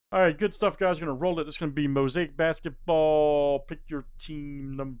All right, good stuff, guys. We're going to roll it. This is going to be Mosaic Basketball. Pick your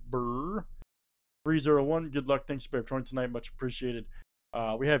team number 301. Good luck. Thanks for joining tonight. Much appreciated.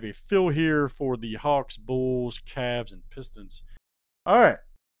 We have a fill here for the Hawks, Bulls, Cavs, and Pistons. All right.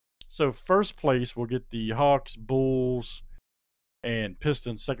 So first place, we'll get the Hawks, Bulls, and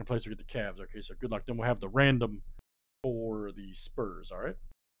Pistons. Second place, we'll get the Cavs. Okay, so good luck. Then we'll have the random for the Spurs. All right.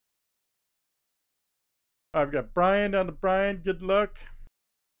 All right, we got Brian down to Brian. Good luck.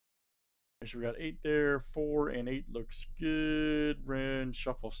 Make sure we got 8 there. 4 and 8 looks good. Ren,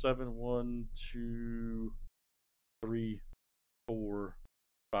 shuffle 7. 1, 2, 3, 4,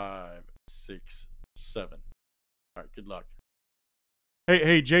 5, 6, 7. All right, good luck.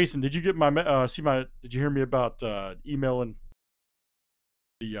 Hey, Jason, did you get my did you hear me about emailing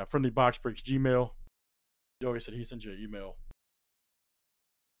the Friendly Box Breaks Gmail? Joey said he sent you an email.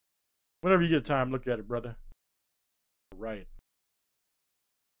 Whenever you get time, look at it, brother. Right.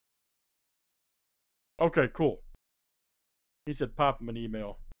 Okay, cool. He said pop him an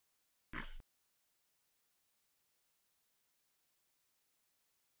email.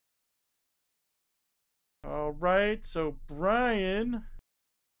 All right, so Brian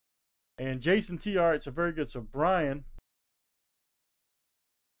and Jason T. All right, so very good. So Brian,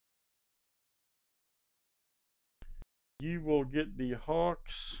 you will get the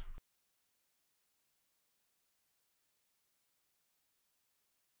Hawks.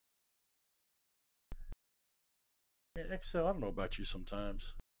 Excel, I don't know about you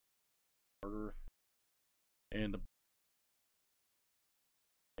sometimes. And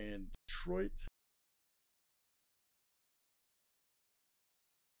Detroit.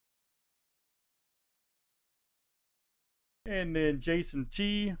 And then Jason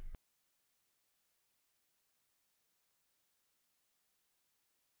T.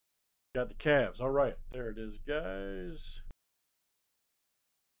 Got the Cavs. All right, there it is, guys.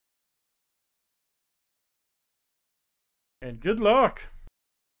 And good luck.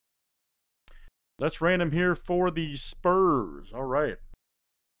 Let's random here for the Spurs. All right.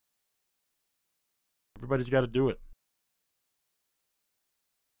 Everybody's got to do it.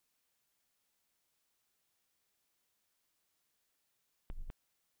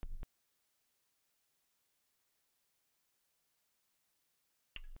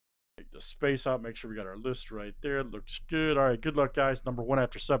 Take the space out. Make sure we got our list right there. Looks good. All right. Good luck, guys. Number 1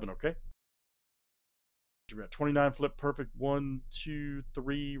 after 7, okay? We got 29 flip perfect. 1, 2,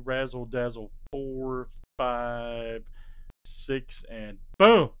 3, razzle dazzle. 4, 5, 6, and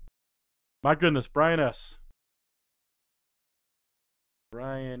boom. My goodness, Brian S.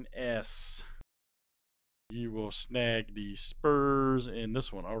 Brian S. You will snag the Spurs in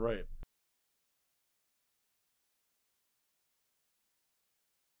this one. All right.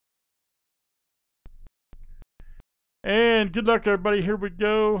 And good luck, everybody. Here we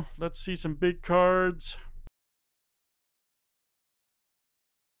go. Let's see some big cards.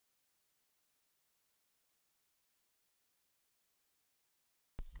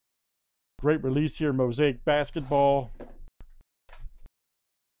 Great release here, Mosaic Basketball.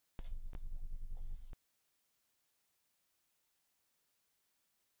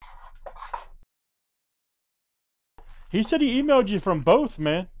 He said he emailed you from both,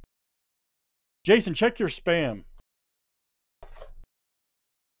 man. Jason, check your spam.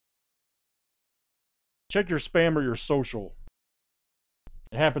 Check your spam or your social.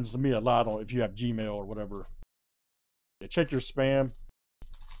 It happens to me a lot if you have Gmail or whatever. Yeah, check your spam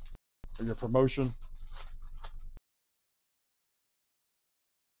or your promotion.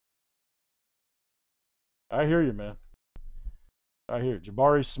 I hear you, man. I hear you.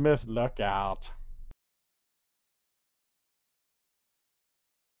 Jabari Smith, look out.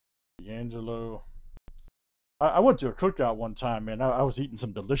 D'Angelo. I went to a cookout one time, man. I was eating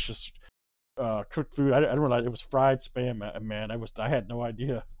some delicious cooked food. I didn't realize it was fried spam, man. I had no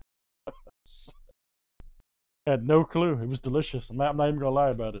idea. Had no clue. It was delicious. I'm not even gonna lie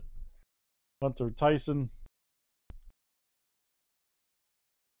about it. Hunter Tyson,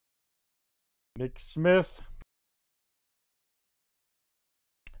 Nick Smith.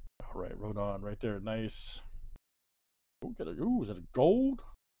 All right, Rodon right there. Nice. Ooh, is that a gold?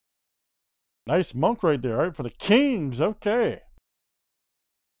 Nice Monk right there. All right, for the Kings. Okay.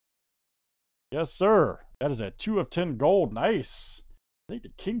 Yes, sir. That is a 2 of 10 gold. Nice. I think the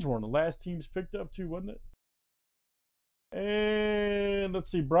Kings were one of the last teams picked up too, wasn't it? And let's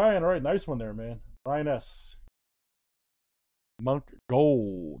see, Brian. All right, nice one there, man. Brian S. Monk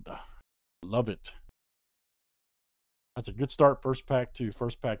gold. Love it. That's a good start. First pack too.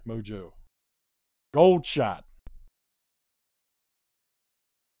 First pack mojo. Gold shot.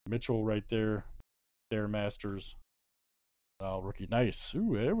 Mitchell right there. Stairmasters. Oh, rookie, nice.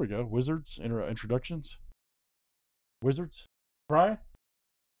 Ooh, there we go. Wizards introductions. Wizards. Brian.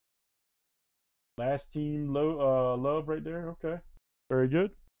 Last team love right there. Okay, very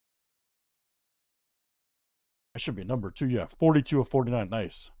good. That should be number 2. Yeah, 42 of 49.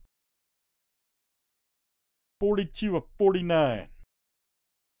 Nice. 42 of 49.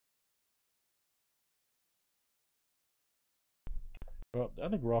 Well, I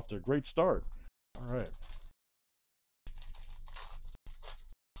think we're off to a great start. All right.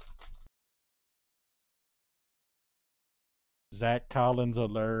 Zach Collins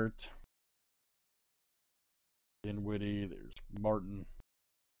alert. Dinwiddie. There's Martin.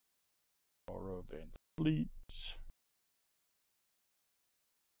 Aura Van Fleet.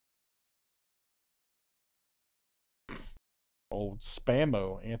 Old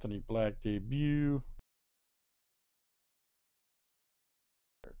Spammo. Anthony Black debut.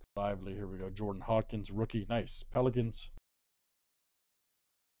 Lively. Here we go. Jordan Hawkins, rookie. Nice. Pelicans.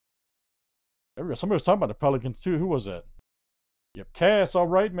 There we go. Somebody was talking about the Pelicans too. Who was that? Yep. Cass. All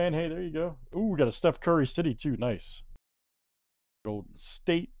right, man. Hey, there you go. Ooh, we got a Steph Curry City too. Nice. Golden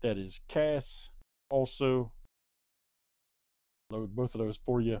State. That is Cass. Also, load both of those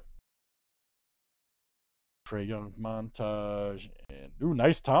for you. Trae Young montage. And ooh,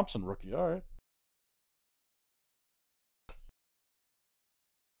 nice Thompson rookie. All right.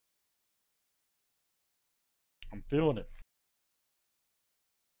 I'm feeling it.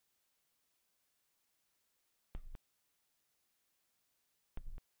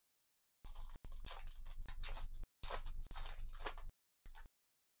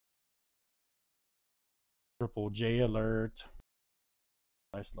 Triple J alert.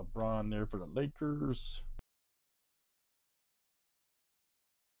 Nice LeBron there for the Lakers.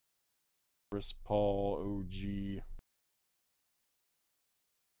 Chris Paul, OG.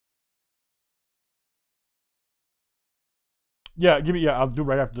 Yeah, give me. Yeah, I'll do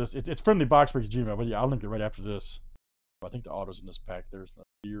right after this. It's friendly box breaks Gmail, but yeah, I'll link it right after this. I think the auto's in this pack. There's the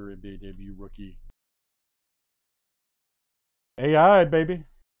year NBA debut rookie. AI baby.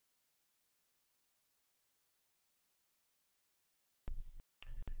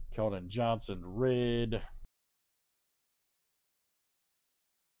 Keldon Johnson red.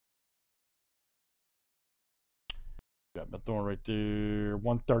 Got Mathorn right there.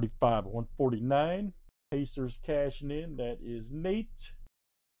 135, 149. Pacers cashing in. That is Nate.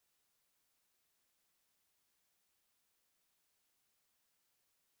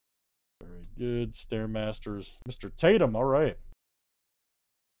 Very good. Stairmasters. Mr. Tatum. All right.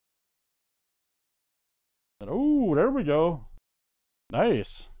 And oh, there we go.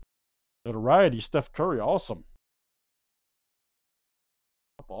 Nice. Notoriety. Steph Curry. Awesome.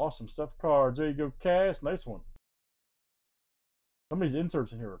 Awesome Steph cards. There you go, Cass. Nice one. Some of these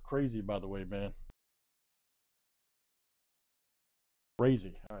inserts in here are crazy, by the way, man.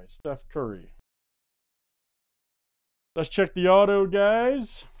 Crazy. All right, Steph Curry. Let's check the auto,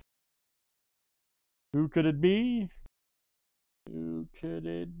 guys. Who could it be? Who could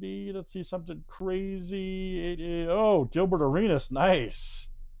it be? Let's see something crazy. Oh, Gilbert Arenas. Nice.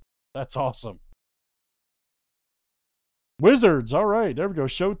 That's awesome. Wizards. All right. There we go.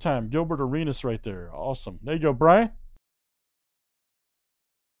 Showtime. Gilbert Arenas right there. Awesome. There you go, Brian.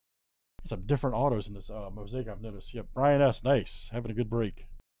 Some different autos in this Mosaic, I've noticed. Yep. Brian S. Nice. Having a good break.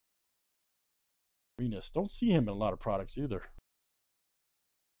 Arenas. Don't see him in a lot of products either.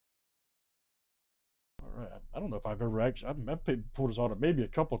 All right. I don't know if I've ever actually. I've pulled his auto maybe a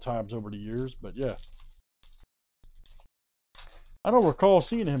couple times over the years, but yeah. I don't recall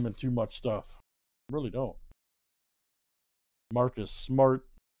seeing him in too much stuff. I really don't. Marcus Smart.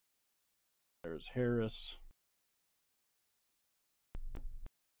 There's Harris.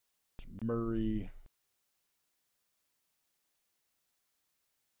 Murray.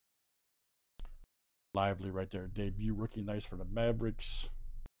 Lively right there. Debut rookie. Nice for the Mavericks.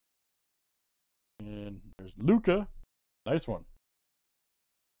 And there's Luka. Nice one.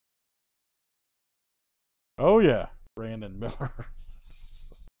 Oh, yeah. Brandon Miller.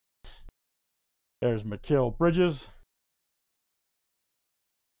 There's Mikal Bridges.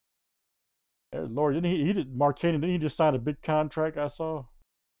 There's Lord. Didn't he did Mark Cannon, didn't he just sign a big contract I saw?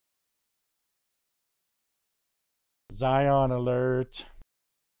 Zion alert.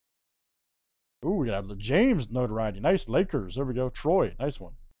 Ooh, we got the James notoriety. Nice Lakers. There we go. Troy. Nice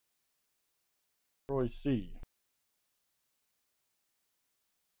one. Troy C.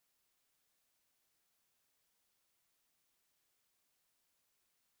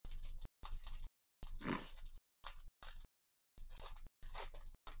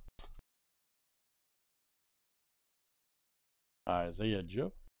 Isaiah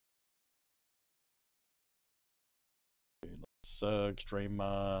Joe. Suggs,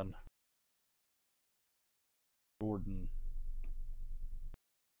 Draymond, Jordan.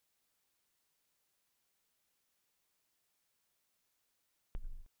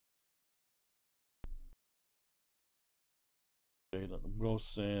 Jalen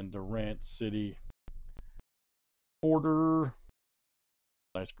Wilson, Durant, City, Porter.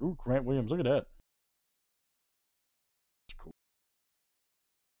 Nice. Ooh, Grant Williams. Look at that. That's cool.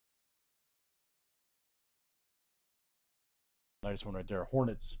 Nice one right there.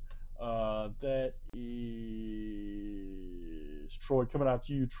 Hornets. That is Troy coming out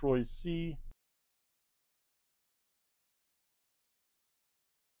to you, Troy C.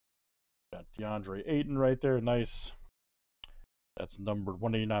 Got DeAndre Ayton right there. Nice. That's numbered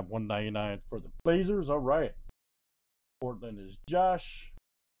 189, 199 for the Blazers. All right. Portland is Josh.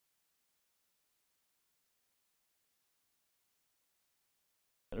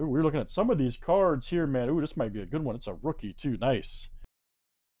 Ooh, we're looking at some of these cards here, man. Ooh, this might be a good one. It's a rookie, too. Nice.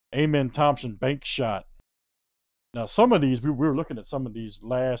 Amen Thompson, bank shot. Now, some of these, we were looking at some of these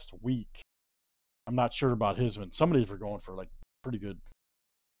last week. I'm not sure about his one. Some of these were going for, like, pretty good.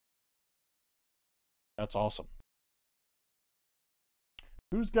 That's awesome.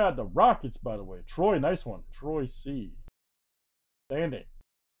 Who's got the Rockets, by the way? Troy, nice one. Troy C. Standing.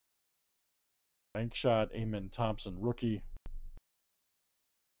 Bank shot, Amen Thompson, rookie.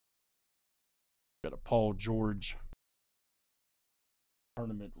 Got a Paul George.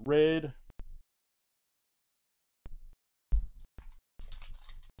 Tournament red.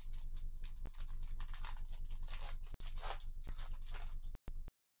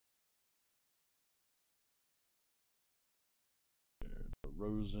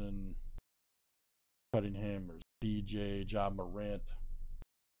 Rosen, Cunningham, there's BJ, John Morant,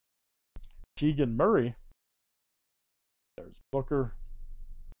 Keegan Murray. There's Booker.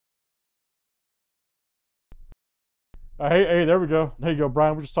 Hey, there we go. There you go,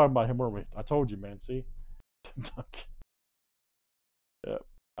 Brian. We're just talking about him, weren't we? I told you, man. See? Yep.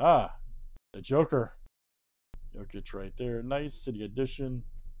 Ah, the Joker. Jokic right there. Nice. City Edition.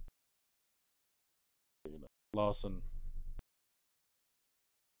 Lawson.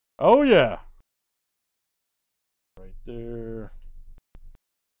 Oh, yeah. Right there.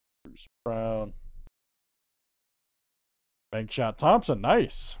 Bruce Brown. Bank shot Thompson.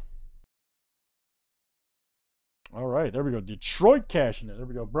 Nice. All right. There we go. Detroit cashing it. There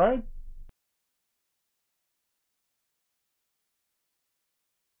we go, Brian.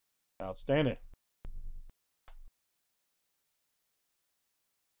 Outstanding.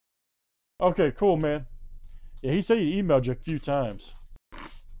 Okay, cool, man. Yeah, he said he emailed you a few times.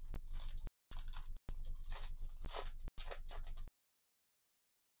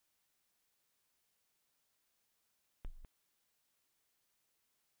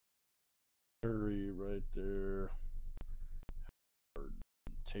 Curry right there.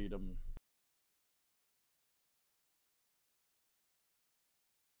 Tatum.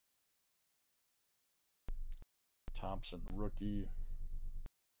 Thompson, rookie.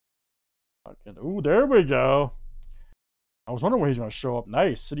 Ooh, there we go. I was wondering where he's going to show up.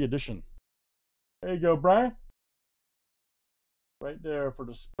 Nice. City Edition. There you go, Brian. Right there for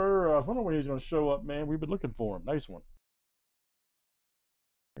the Spur. I was wondering where he's going to show up, man. We've been looking for him. Nice one.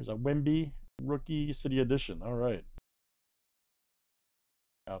 There's a Wemby rookie City Edition. All right.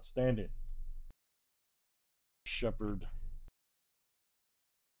 Outstanding. Shepard.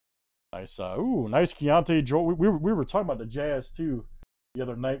 Nice. Ooh, nice Keontae Joel. We were talking about the Jazz, too, the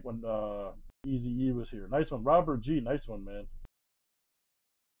other night when Easy E was here. Nice one. Robert G. Nice one, man.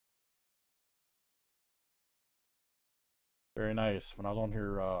 Very nice. When I was on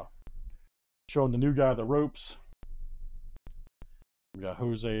here showing the new guy the ropes. We got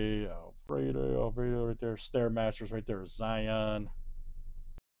Jose Alfredo right there. Stairmasters right there. Zion.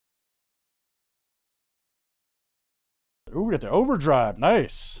 Ooh, we got the overdrive.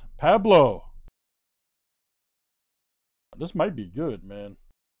 Nice. Pablo. This might be good, man.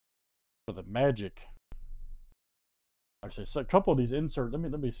 For the Magic. Actually, so a couple of these inserts.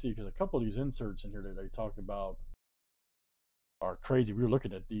 Let me see, because a couple of these inserts in here that they talk about are crazy. We were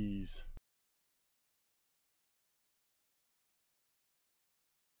looking at these.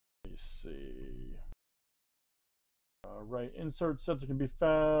 Let me see. All right, insert sets that can be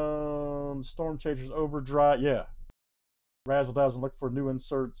found. Storm Chasers, Overdrive. Yeah. Razzle Dazzle, look for new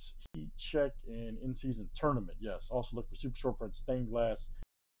inserts, Heat Check, and in-season tournament. Yes. Also look for Super Short Print, Stained Glass,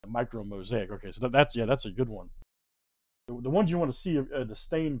 and Micro Mosaic. Okay, so that's a good one. The ones you want to see are the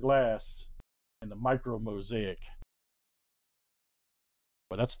Stained Glass and the Micro Mosaic.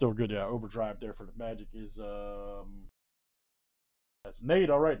 But that's still good. Yeah, Overdrive there for the Magic is that's Nate.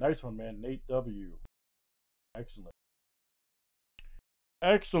 All right, nice one, man. Nate W. Excellent.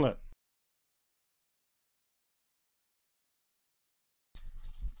 Excellent.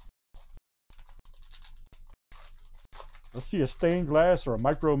 Let's see a stained glass or a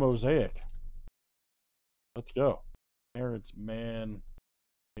micro mosaic. Let's go. Terrence Mann,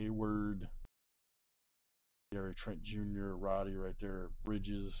 Hayward, Gary Trent Jr., Roddy right there,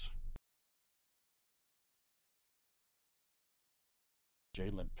 Bridges,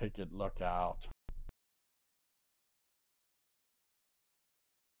 Jalen Pickett, look out.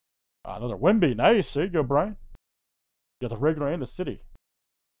 Another Wemby, nice. There you go, Brian. You got the regular and the city.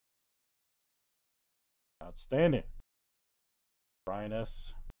 Outstanding. Brian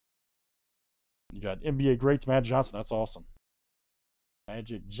S. You got NBA greats, Magic Johnson. That's awesome.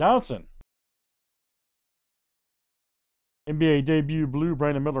 Magic Johnson. NBA debut blue,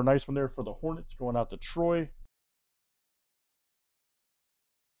 Brandon Miller. Nice one there for the Hornets. Going out to Troy.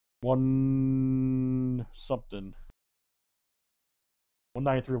 One something.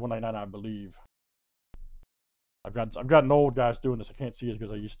 193, 199, I believe. I've gotten old, guys, doing this. I can't see as good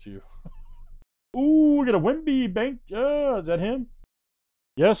as I used to. Ooh, we got a Wemby bank. Is that him?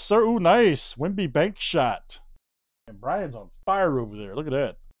 Yes, sir. Ooh, nice. Wemby bank shot. And Brian's on fire over there. Look at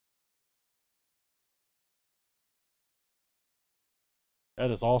that.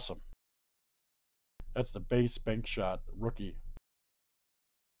 That is awesome. That's the base bank shot rookie.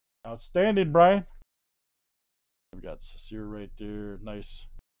 Outstanding, Brian. We got Sasir right there. Nice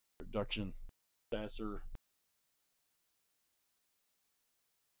production. Sasser.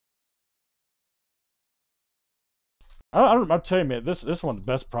 I'm telling you, man, this one's the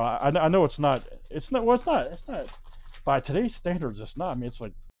best product. I know it's not. Well, it's not. By today's standards, it's not. I mean, it's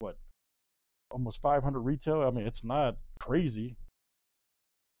like what, almost 500 retail. I mean, it's not crazy.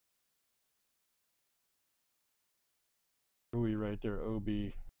 Rui right there.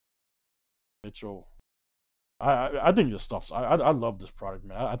 Obi. Mitchell. I think this stuff's. I love this product,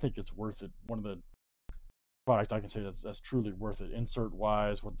 man. I think it's worth it. One of the products I can say that's truly worth it. Insert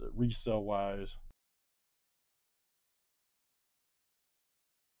wise, with the resale wise.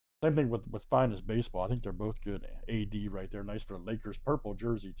 Same thing with Finest Baseball. I think they're both good. AD right there. Nice for the Lakers. Purple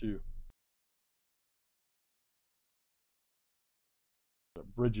jersey, too. The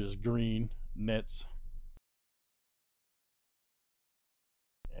Bridges green. Nets.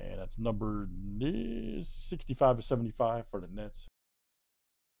 And that's numbered 65 to 75 for the Nets.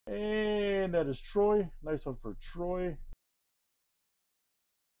 And that is Troy. Nice one for Troy.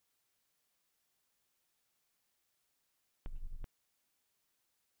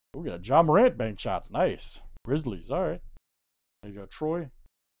 We got a John Morant bank shots. Nice. Grizzlies. All right. There you go, Troy.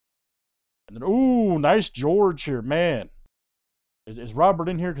 And then, ooh, nice George here, man. Is Robert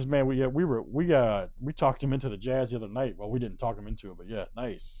in here? Because man, we talked him into the Jazz the other night. Well, we didn't talk him into it, but yeah,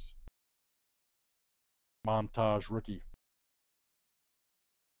 nice. Montage rookie.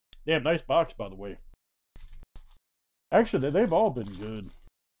 Damn, nice box, by the way. Actually, they've all been good.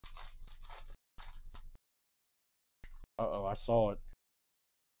 Uh-oh, I saw it.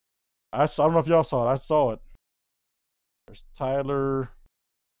 I don't know if y'all saw it. I saw it. There's Tyler.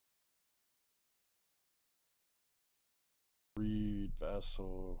 Reed,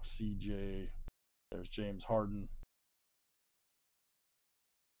 Vassell, CJ. There's James Harden.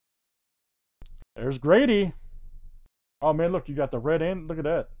 There's Grady. Oh man, look, you got the red and look at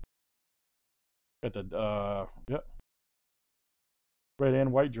that. Got the yep. Red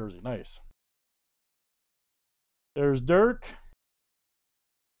and white jersey. Nice. There's Dirk.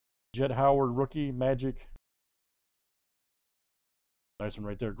 Jet Howard rookie, Magic. Nice one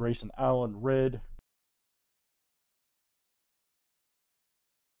right there. Grayson Allen, red.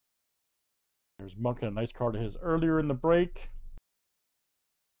 There's Monk, a nice card of his earlier in the break.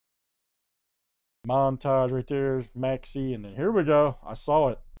 Montage right there, Maxi, and then here we go. I saw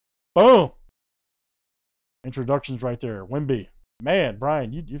it. Boom! Introductions right there. Wemby. Man,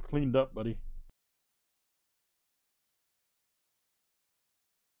 Brian, you've cleaned up, buddy.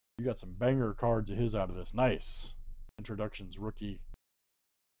 You got some banger cards of his out of this. Nice. Introductions, rookie.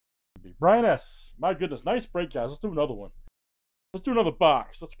 Brian S. My goodness, nice break, guys. Let's do another one. Let's do another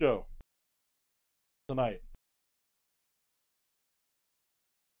box. Let's go. Tonight.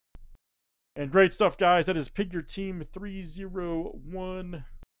 And great stuff, guys. That is Pick Your Team 301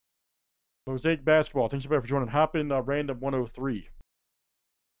 Mosaic Basketball. Thanks everybody for joining. Hop in random 103.